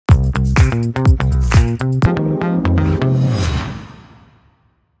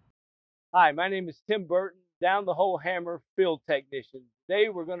Hi, my name is Tim Burton, down the hole hammer field technician. Today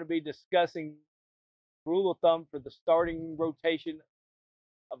we're going to be discussing rule of thumb for the starting rotation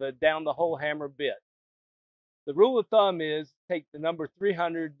of a down the hole hammer bit. The rule of thumb is take the number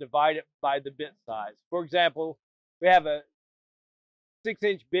 300, divide it by the bit size. For example, we have a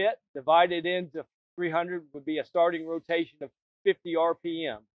 6-inch bit, divided into 300 would be a starting rotation of 50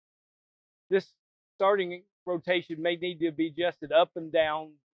 RPM. This starting rotation may need to be adjusted up and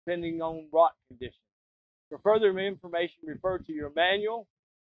down depending on rot conditions. For further information, refer to your manual,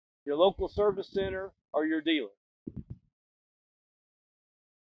 your local service center, or your dealer.